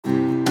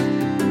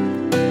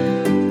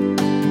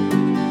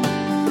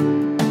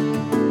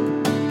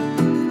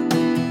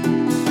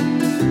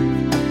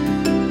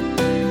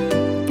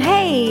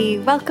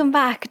Welcome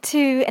back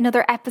to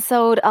another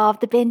episode of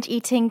the Binge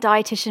Eating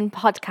Dietitian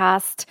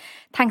podcast.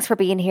 Thanks for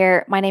being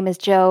here. My name is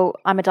Jo.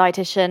 I'm a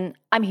dietitian.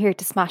 I'm here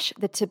to smash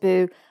the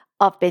taboo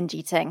of binge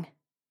eating.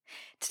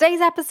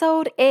 Today's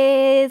episode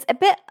is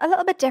a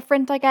little bit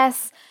different, I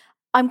guess.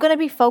 I'm going to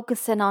be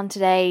focusing on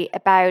today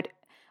about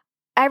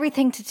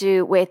everything to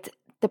do with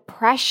the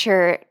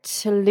pressure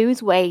to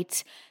lose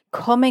weight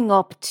coming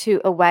up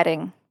to a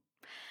wedding.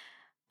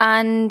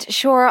 And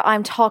sure,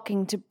 I'm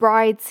talking to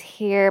brides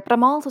here, but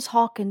I'm also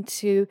talking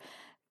to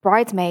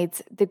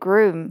bridesmaids, the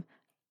groom,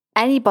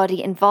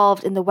 anybody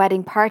involved in the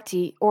wedding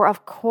party, or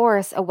of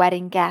course, a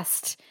wedding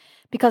guest.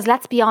 Because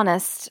let's be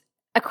honest,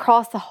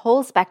 across the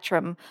whole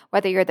spectrum,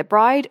 whether you're the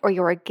bride or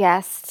you're a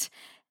guest,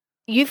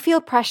 you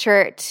feel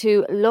pressure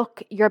to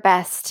look your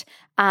best,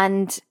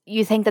 and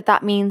you think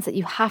that means that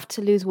you have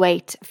to lose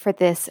weight for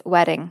this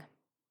wedding.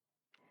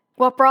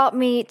 What brought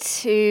me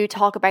to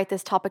talk about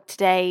this topic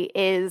today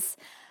is,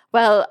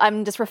 well,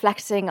 I'm just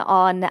reflecting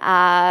on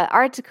an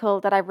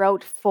article that I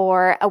wrote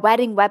for a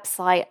wedding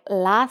website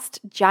last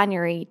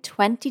January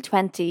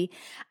 2020,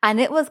 and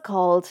it was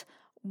called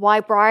Why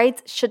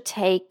Brides Should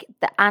Take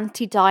the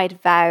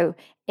Anti-Diet Vow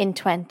in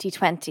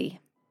 2020.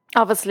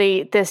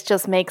 Obviously, this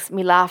just makes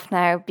me laugh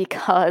now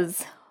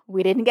because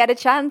we didn't get a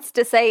chance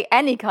to say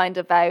any kind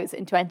of vows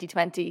in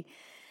 2020.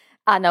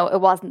 I know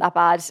it wasn't that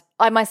bad.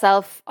 I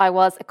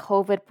was a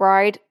COVID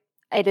bride.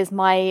 It is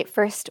my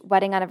first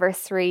wedding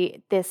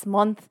anniversary this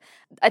month.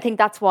 I think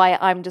that's why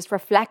I'm just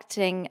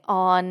reflecting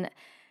on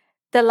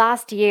the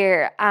last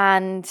year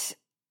and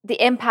the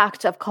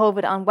impact of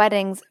COVID on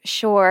weddings,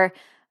 sure,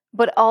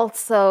 but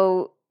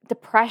also the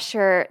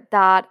pressure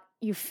that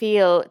you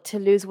feel to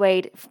lose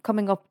weight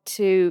coming up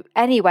to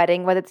any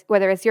wedding,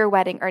 whether it's your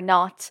wedding or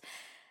not,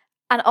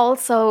 and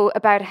also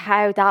about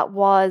how that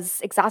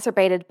was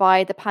exacerbated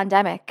by the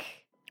pandemic.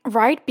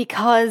 Right,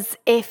 because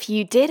if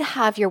you did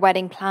have your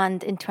wedding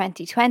planned in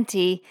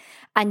 2020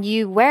 and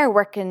you were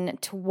working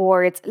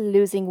towards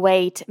losing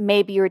weight,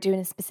 maybe you were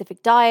doing a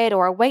specific diet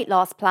or a weight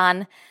loss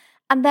plan,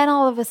 and then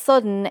all of a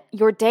sudden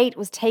your date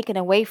was taken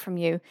away from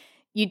you.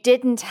 You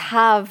didn't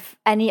have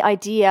any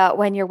idea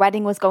when your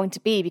wedding was going to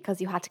be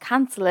because you had to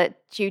cancel it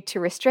due to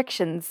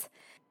restrictions.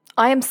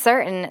 I am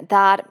certain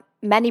that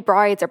many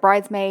brides or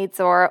bridesmaids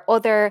or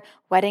other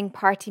wedding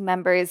party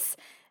members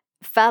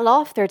fell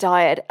off their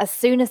diet as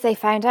soon as they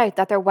found out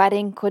that their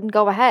wedding couldn't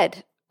go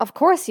ahead. Of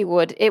course you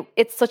would.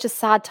 It's such a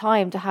sad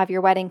time to have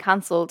your wedding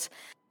cancelled.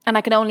 And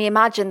I can only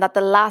imagine that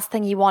the last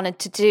thing you wanted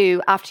to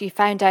do after you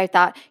found out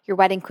that your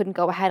wedding couldn't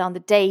go ahead on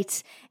the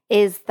date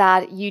is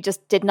that you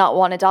just did not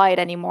want to diet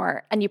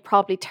anymore and you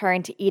probably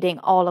turned to eating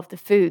all of the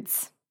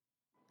foods.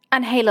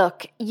 And hey,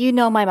 look, you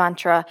know my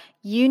mantra.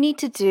 You need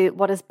to do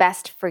what is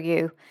best for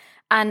you.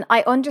 And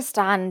I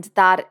understand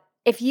that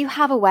if you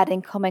have a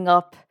wedding coming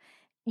up,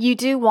 you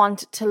do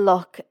want to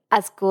look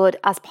as good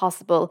as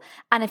possible.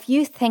 And if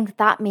you think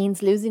that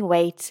means losing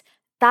weight,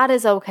 that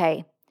is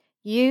okay.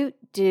 You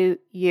do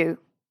you.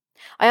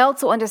 I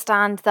also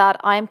understand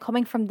that I'm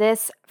coming from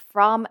this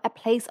from a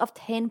place of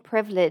thin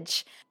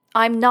privilege.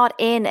 I'm not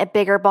in a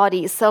bigger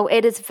body, so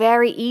it is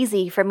very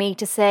easy for me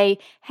to say,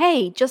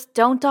 hey, just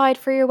don't diet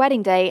for your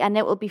wedding day and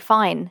it will be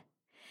fine.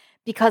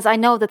 Because I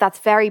know that that's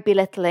very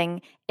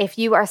belittling if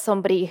you are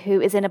somebody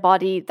who is in a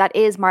body that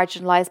is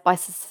marginalized by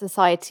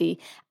society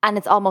and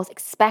it's almost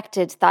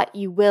expected that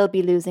you will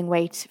be losing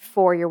weight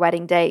for your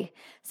wedding day.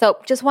 So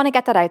just want to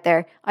get that out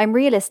there. I'm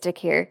realistic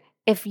here.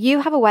 If you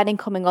have a wedding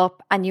coming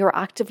up and you're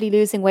actively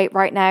losing weight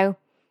right now,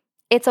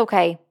 it's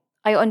okay.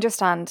 I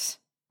understand.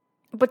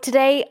 But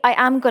today I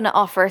am going to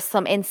offer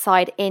some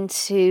insight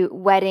into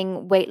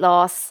wedding weight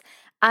loss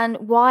and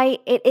why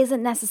it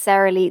isn't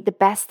necessarily the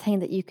best thing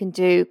that you can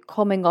do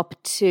coming up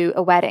to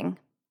a wedding.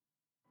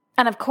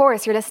 And of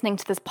course, you're listening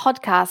to this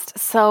podcast,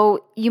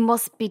 so you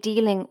must be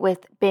dealing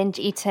with binge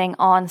eating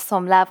on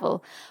some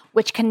level,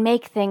 which can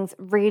make things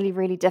really,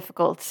 really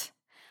difficult.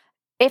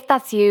 If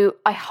that's you,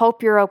 I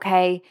hope you're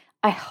okay.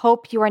 I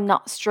hope you are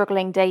not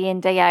struggling day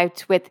in, day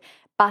out with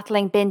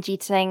battling binge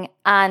eating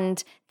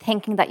and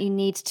thinking that you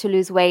need to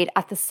lose weight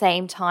at the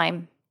same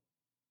time.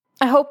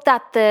 I hope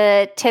that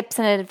the tips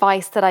and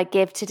advice that I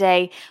give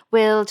today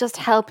will just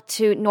help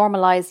to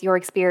normalize your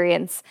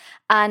experience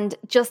and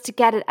just to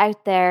get it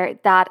out there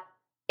that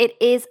it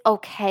is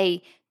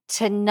okay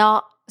to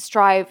not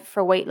strive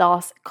for weight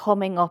loss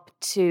coming up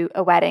to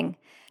a wedding,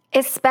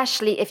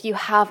 especially if you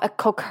have a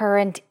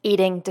co-current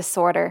eating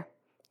disorder.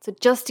 So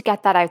just to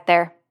get that out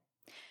there.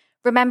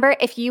 Remember,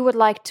 if you would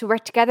like to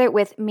work together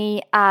with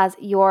me as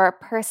your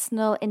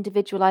personal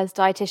individualized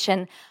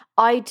dietitian,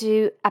 I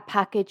do a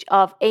package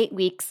of 8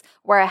 weeks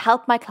where I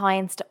help my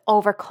clients to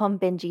overcome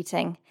binge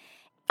eating.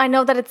 I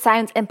know that it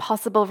sounds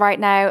impossible right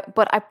now,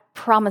 but I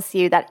promise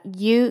you that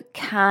you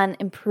can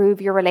improve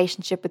your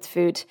relationship with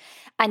food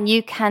and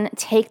you can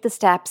take the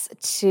steps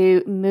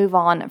to move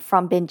on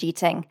from binge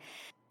eating.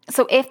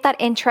 So if that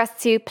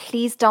interests you,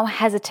 please don't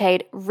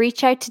hesitate.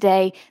 Reach out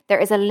today. There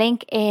is a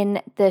link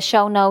in the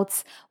show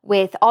notes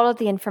with all of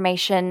the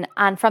information.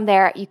 And from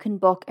there, you can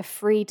book a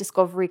free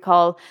discovery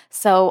call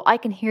so I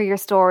can hear your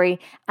story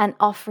and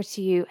offer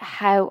to you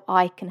how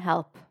I can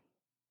help.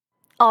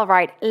 All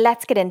right,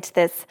 let's get into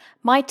this.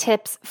 My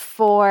tips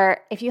for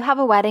if you have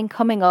a wedding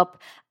coming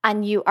up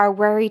and you are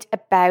worried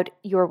about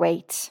your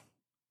weight.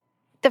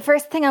 The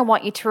first thing I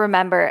want you to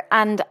remember,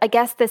 and I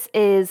guess this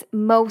is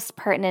most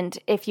pertinent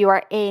if you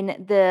are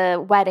in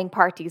the wedding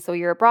party, so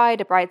you're a bride,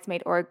 a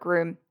bridesmaid, or a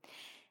groom.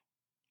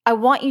 I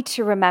want you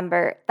to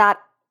remember that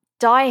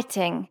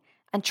dieting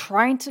and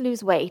trying to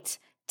lose weight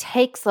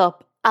takes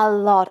up a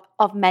lot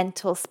of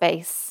mental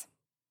space.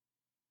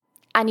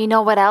 And you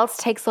know what else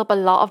takes up a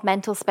lot of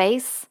mental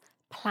space?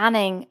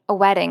 Planning a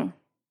wedding.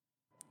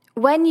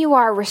 When you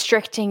are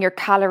restricting your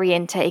calorie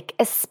intake,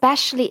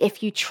 especially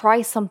if you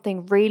try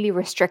something really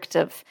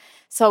restrictive,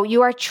 so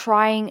you are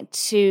trying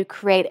to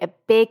create a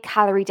big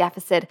calorie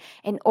deficit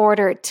in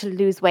order to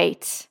lose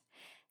weight,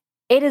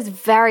 it is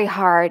very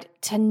hard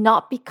to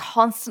not be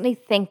constantly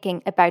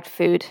thinking about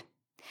food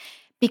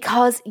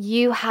because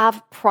you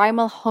have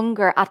primal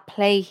hunger at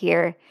play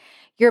here.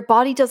 Your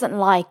body doesn't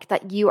like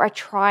that you are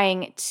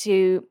trying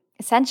to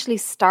essentially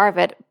starve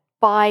it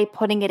by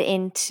putting it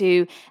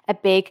into a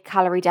big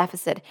calorie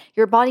deficit.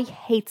 Your body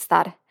hates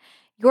that.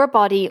 Your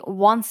body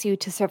wants you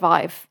to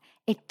survive.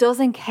 It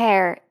doesn't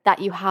care that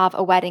you have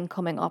a wedding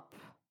coming up.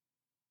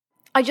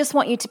 I just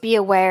want you to be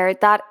aware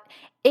that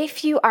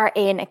if you are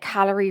in a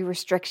calorie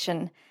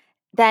restriction,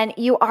 then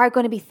you are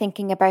going to be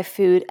thinking about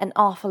food an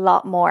awful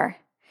lot more.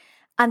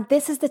 And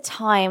this is the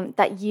time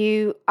that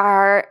you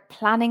are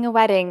planning a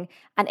wedding.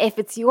 And if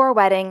it's your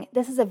wedding,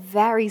 this is a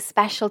very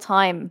special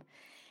time.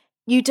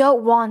 You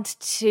don't want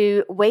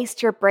to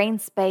waste your brain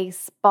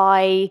space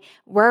by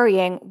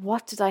worrying,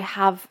 what did I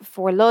have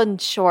for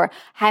lunch? Or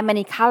how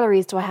many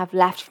calories do I have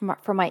left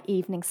for my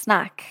evening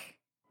snack?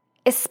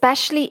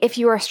 Especially if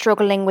you are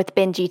struggling with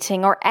binge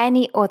eating or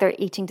any other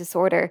eating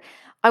disorder,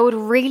 I would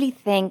really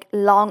think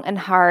long and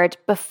hard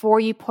before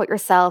you put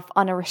yourself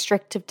on a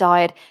restrictive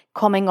diet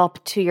coming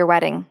up to your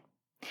wedding.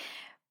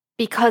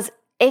 Because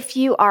if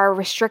you are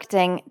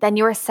restricting, then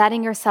you are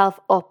setting yourself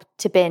up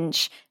to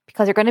binge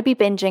because you're going to be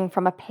binging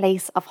from a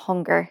place of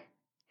hunger.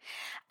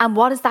 And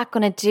what is that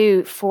going to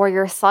do for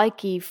your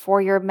psyche,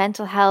 for your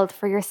mental health,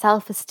 for your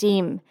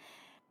self-esteem?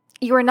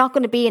 You are not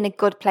going to be in a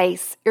good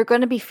place. You're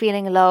going to be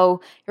feeling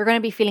low. You're going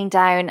to be feeling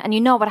down. And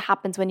you know what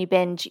happens when you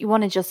binge. You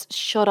want to just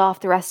shut off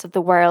the rest of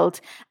the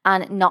world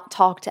and not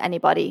talk to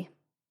anybody.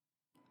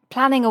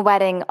 Planning a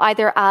wedding,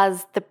 either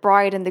as the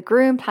bride and the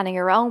groom planning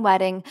your own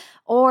wedding,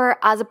 or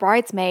as a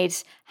bridesmaid,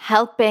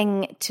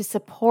 helping to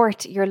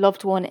support your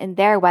loved one in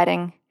their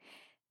wedding.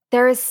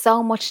 There is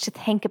so much to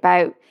think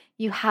about.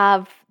 You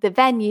have the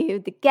venue,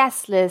 the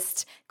guest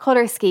list,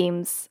 colour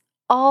schemes,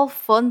 all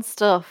fun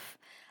stuff.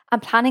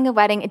 And planning a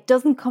wedding, it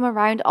doesn't come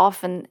around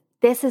often.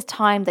 This is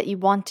time that you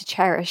want to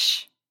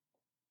cherish.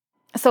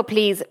 So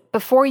please,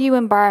 before you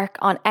embark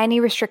on any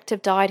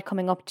restrictive diet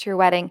coming up to your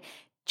wedding,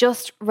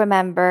 just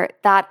remember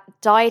that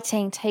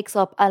dieting takes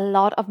up a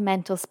lot of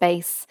mental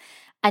space.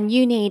 And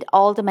you need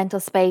all the mental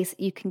space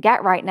you can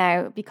get right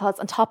now because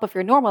on top of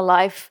your normal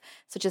life,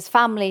 such as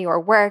family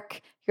or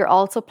work, you're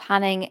also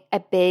planning a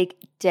big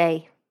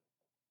day.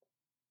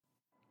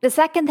 The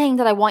second thing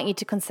that I want you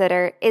to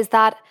consider is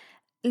that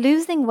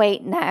losing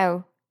weight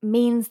now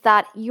means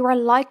that you are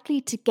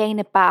likely to gain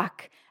it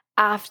back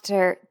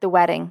after the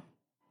wedding.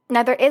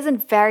 Now, there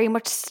isn't very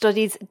much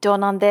studies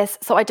done on this,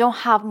 so I don't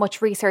have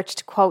much research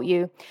to quote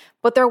you,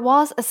 but there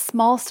was a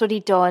small study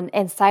done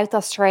in South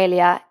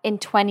Australia in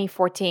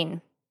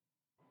 2014.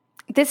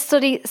 This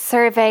study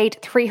surveyed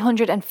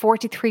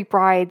 343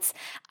 brides,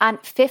 and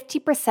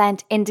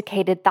 50%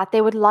 indicated that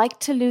they would like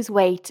to lose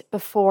weight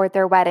before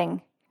their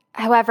wedding.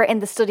 However, in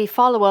the study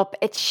follow-up,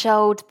 it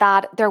showed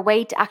that their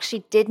weight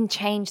actually didn't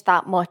change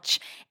that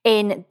much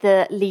in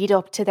the lead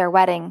up to their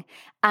wedding.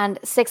 And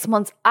 6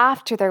 months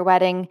after their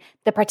wedding,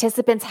 the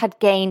participants had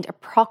gained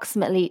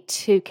approximately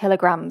 2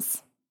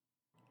 kilograms.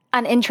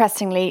 And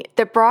interestingly,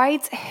 the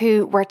brides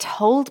who were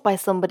told by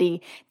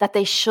somebody that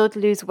they should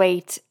lose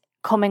weight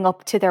coming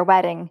up to their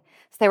wedding,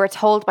 so they were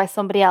told by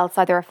somebody else,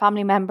 either a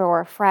family member or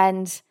a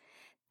friend,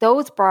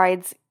 those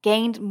brides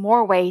gained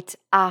more weight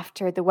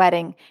after the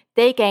wedding.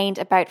 They gained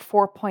about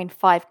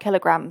 4.5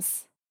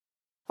 kilograms.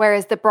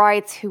 Whereas the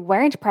brides who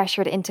weren't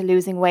pressured into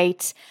losing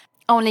weight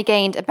only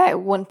gained about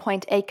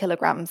 1.8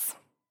 kilograms.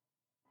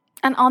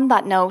 And on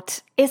that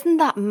note, isn't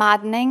that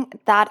maddening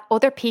that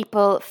other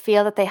people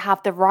feel that they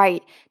have the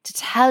right to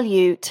tell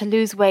you to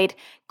lose weight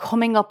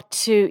coming up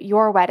to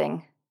your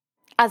wedding?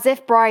 As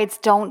if brides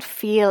don't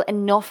feel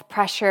enough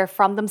pressure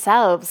from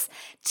themselves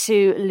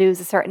to lose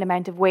a certain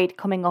amount of weight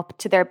coming up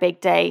to their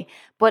big day,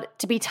 but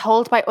to be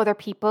told by other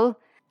people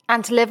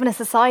and to live in a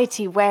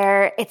society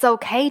where it's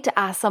okay to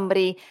ask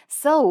somebody,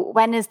 so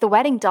when is the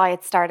wedding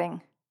diet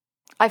starting?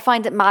 I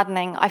find it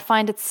maddening. I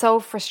find it so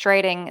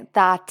frustrating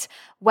that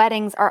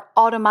weddings are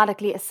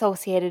automatically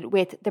associated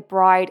with the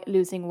bride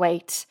losing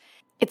weight.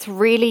 It's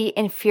really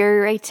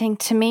infuriating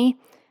to me.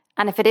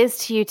 And if it is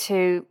to you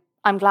too,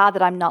 I'm glad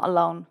that I'm not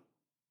alone.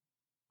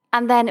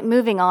 And then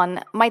moving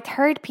on, my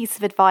third piece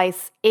of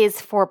advice is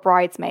for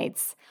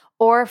bridesmaids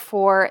or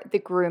for the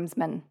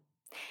groomsmen.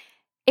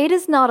 It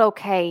is not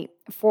okay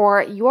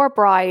for your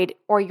bride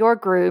or your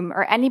groom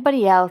or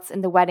anybody else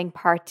in the wedding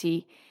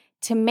party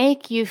to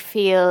make you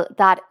feel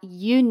that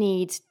you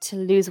need to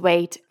lose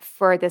weight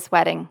for this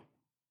wedding.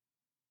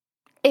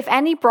 If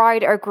any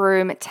bride or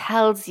groom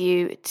tells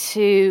you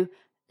to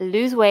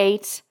lose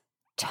weight,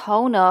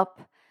 tone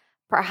up,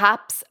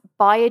 perhaps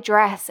buy a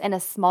dress in a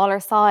smaller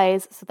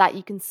size so that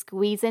you can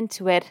squeeze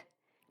into it,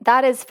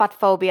 that is fat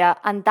phobia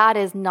and that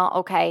is not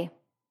okay.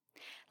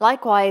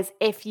 Likewise,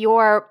 if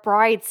your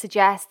bride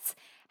suggests,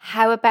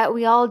 how about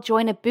we all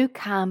join a boot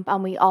camp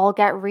and we all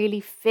get really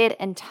fit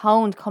and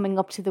toned coming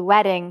up to the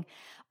wedding?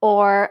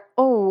 Or,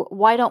 oh,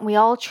 why don't we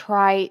all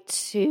try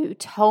to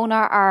tone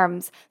our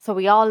arms so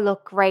we all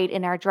look great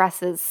in our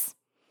dresses?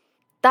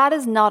 That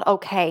is not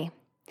okay.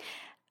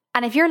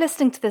 And if you're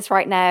listening to this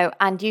right now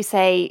and you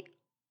say,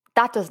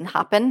 that doesn't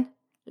happen,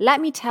 let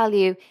me tell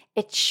you,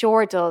 it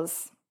sure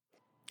does.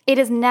 It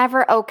is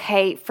never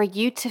okay for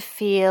you to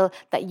feel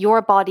that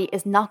your body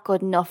is not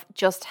good enough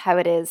just how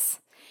it is.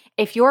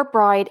 If your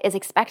bride is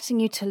expecting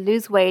you to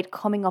lose weight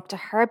coming up to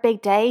her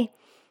big day,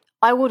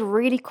 I would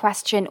really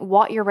question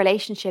what your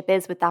relationship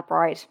is with that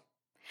bride.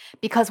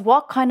 Because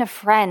what kind of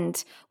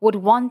friend would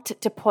want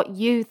to put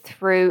you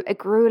through a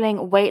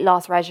grueling weight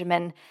loss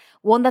regimen,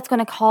 one that's going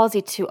to cause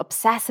you to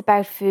obsess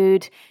about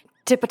food,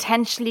 to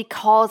potentially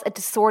cause a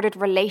disordered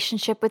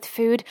relationship with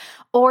food,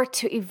 or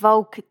to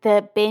evoke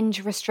the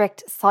binge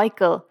restrict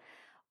cycle?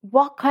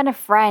 What kind of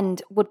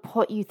friend would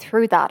put you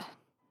through that?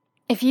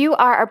 If you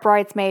are a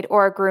bridesmaid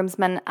or a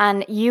groomsman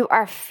and you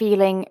are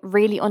feeling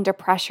really under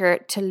pressure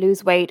to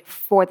lose weight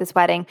for this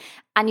wedding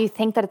and you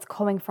think that it's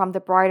coming from the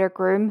bride or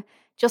groom,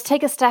 just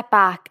take a step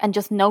back and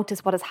just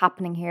notice what is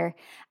happening here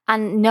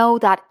and know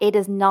that it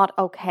is not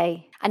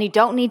okay. And you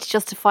don't need to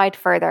justify it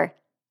further.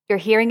 You're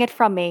hearing it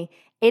from me.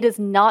 It is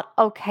not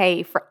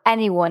okay for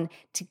anyone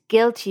to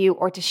guilt you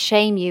or to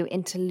shame you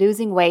into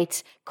losing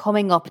weight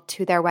coming up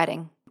to their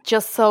wedding,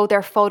 just so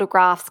their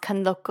photographs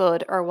can look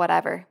good or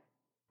whatever.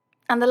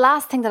 And the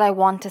last thing that I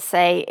want to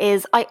say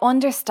is I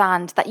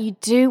understand that you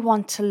do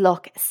want to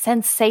look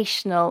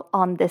sensational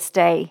on this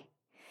day.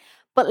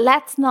 But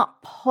let's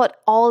not put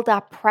all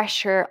that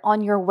pressure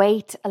on your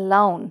weight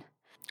alone.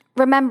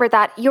 Remember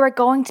that you are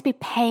going to be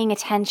paying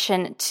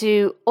attention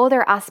to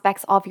other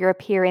aspects of your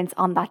appearance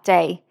on that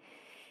day.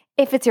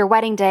 If it's your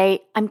wedding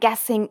day, I'm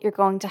guessing you're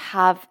going to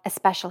have a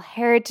special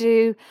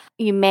hairdo.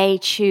 You may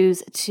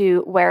choose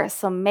to wear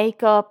some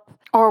makeup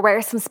or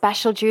wear some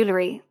special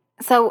jewelry.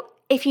 So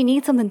if you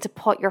need something to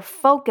put your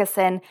focus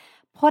in,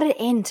 put it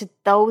into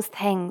those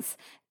things,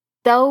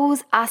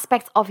 those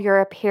aspects of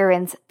your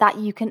appearance that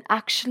you can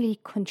actually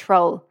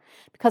control.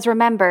 Because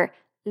remember,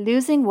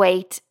 losing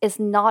weight is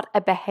not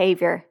a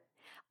behavior.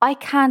 I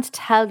can't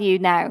tell you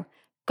now,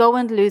 go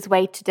and lose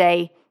weight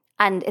today,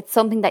 and it's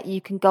something that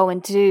you can go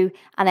and do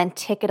and then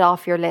tick it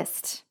off your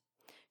list.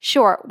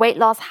 Sure, weight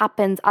loss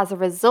happens as a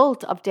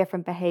result of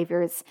different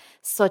behaviors,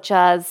 such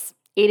as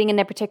eating in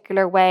a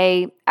particular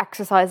way,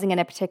 exercising in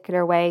a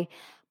particular way,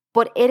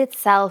 but it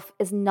itself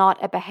is not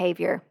a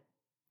behavior.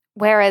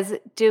 Whereas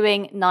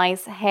doing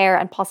nice hair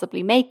and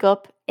possibly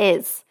makeup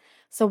is.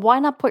 So why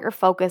not put your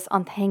focus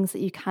on things that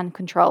you can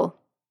control?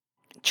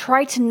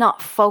 Try to not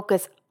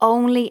focus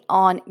only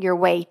on your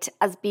weight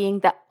as being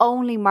the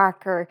only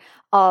marker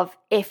of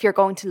if you're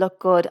going to look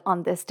good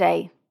on this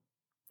day.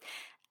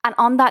 And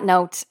on that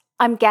note,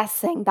 I'm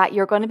guessing that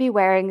you're going to be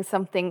wearing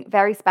something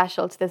very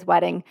special to this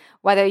wedding,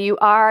 whether you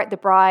are the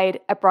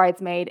bride, a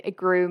bridesmaid, a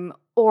groom,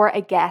 or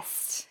a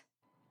guest.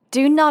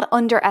 Do not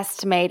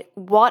underestimate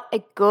what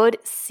a good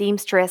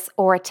seamstress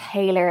or a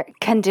tailor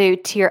can do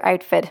to your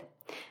outfit.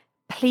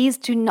 Please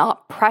do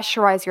not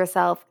pressurize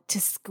yourself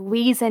to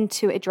squeeze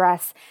into a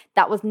dress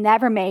that was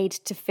never made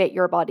to fit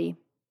your body.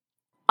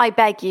 I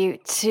beg you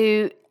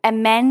to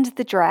amend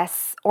the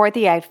dress or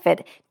the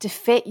outfit to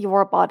fit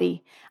your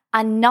body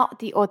and not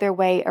the other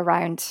way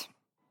around.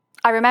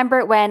 I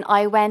remember when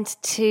I went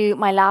to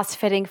my last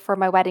fitting for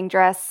my wedding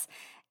dress,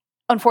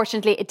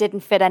 unfortunately, it didn't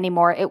fit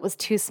anymore. It was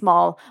too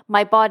small.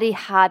 My body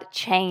had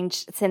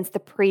changed since the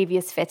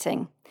previous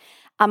fitting.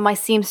 And my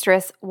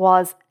seamstress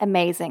was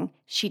amazing.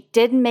 She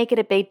didn't make it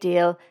a big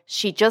deal.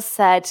 She just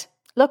said,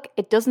 look,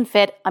 it doesn't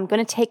fit. I'm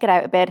going to take it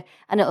out a bit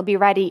and it'll be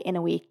ready in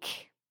a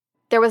week.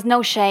 There was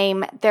no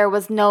shame. There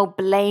was no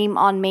blame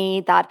on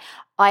me that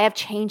I have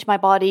changed my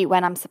body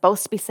when I'm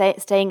supposed to be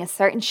staying a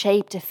certain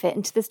shape to fit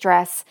into this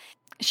dress.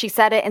 She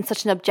said it in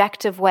such an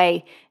objective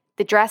way.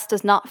 The dress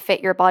does not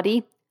fit your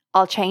body.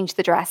 I'll change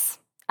the dress.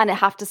 And I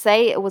have to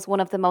say, it was one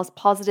of the most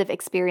positive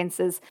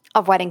experiences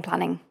of wedding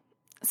planning.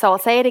 So I'll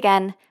say it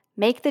again.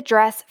 Make the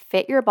dress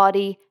fit your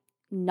body,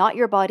 not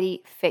your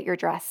body fit your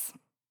dress.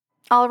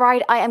 All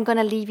right, I am going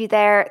to leave you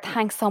there.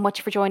 Thanks so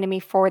much for joining me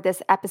for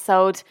this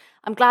episode.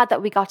 I'm glad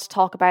that we got to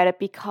talk about it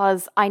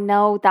because I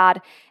know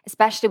that,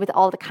 especially with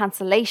all the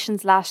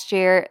cancellations last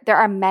year, there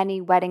are many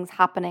weddings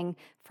happening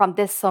from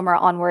this summer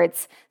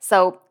onwards.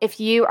 So if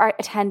you are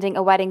attending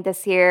a wedding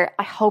this year,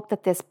 I hope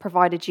that this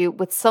provided you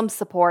with some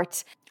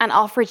support and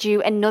offered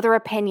you another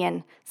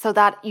opinion so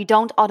that you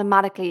don't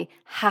automatically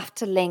have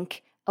to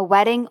link a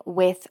wedding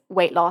with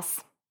weight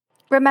loss.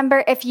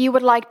 Remember, if you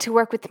would like to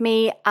work with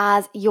me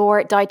as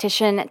your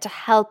dietitian to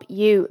help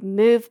you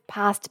move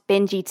past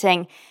binge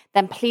eating,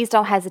 then please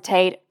don't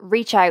hesitate.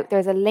 Reach out.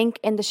 There's a link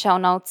in the show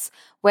notes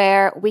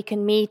where we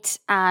can meet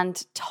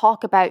and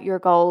talk about your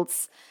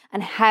goals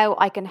and how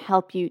I can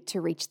help you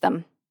to reach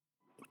them.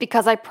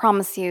 Because I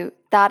promise you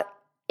that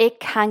it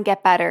can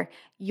get better.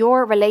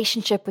 Your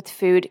relationship with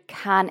food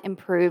can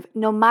improve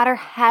no matter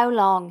how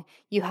long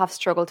you have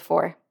struggled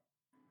for.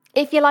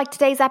 If you liked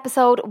today's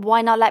episode,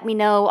 why not let me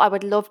know? I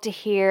would love to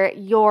hear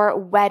your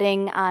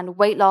wedding and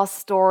weight loss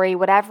story,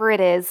 whatever it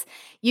is.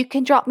 You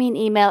can drop me an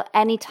email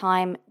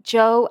anytime,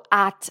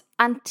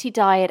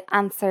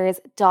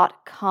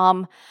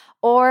 joe@antidietanswers.com,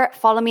 or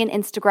follow me on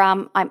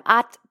Instagram. I'm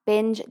at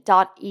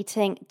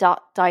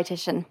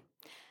binge.eating.dietitian.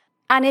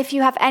 And if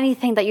you have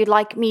anything that you'd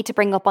like me to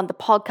bring up on the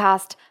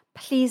podcast,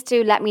 please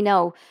do let me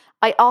know.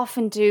 I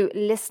often do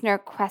listener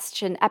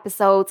question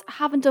episodes. I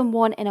haven't done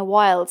one in a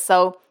while,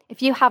 so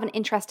if you have an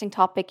interesting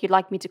topic you'd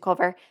like me to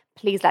cover,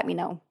 please let me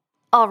know.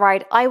 All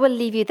right, I will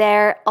leave you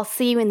there. I'll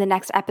see you in the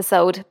next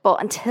episode.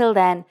 But until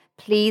then,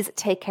 please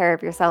take care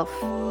of yourself.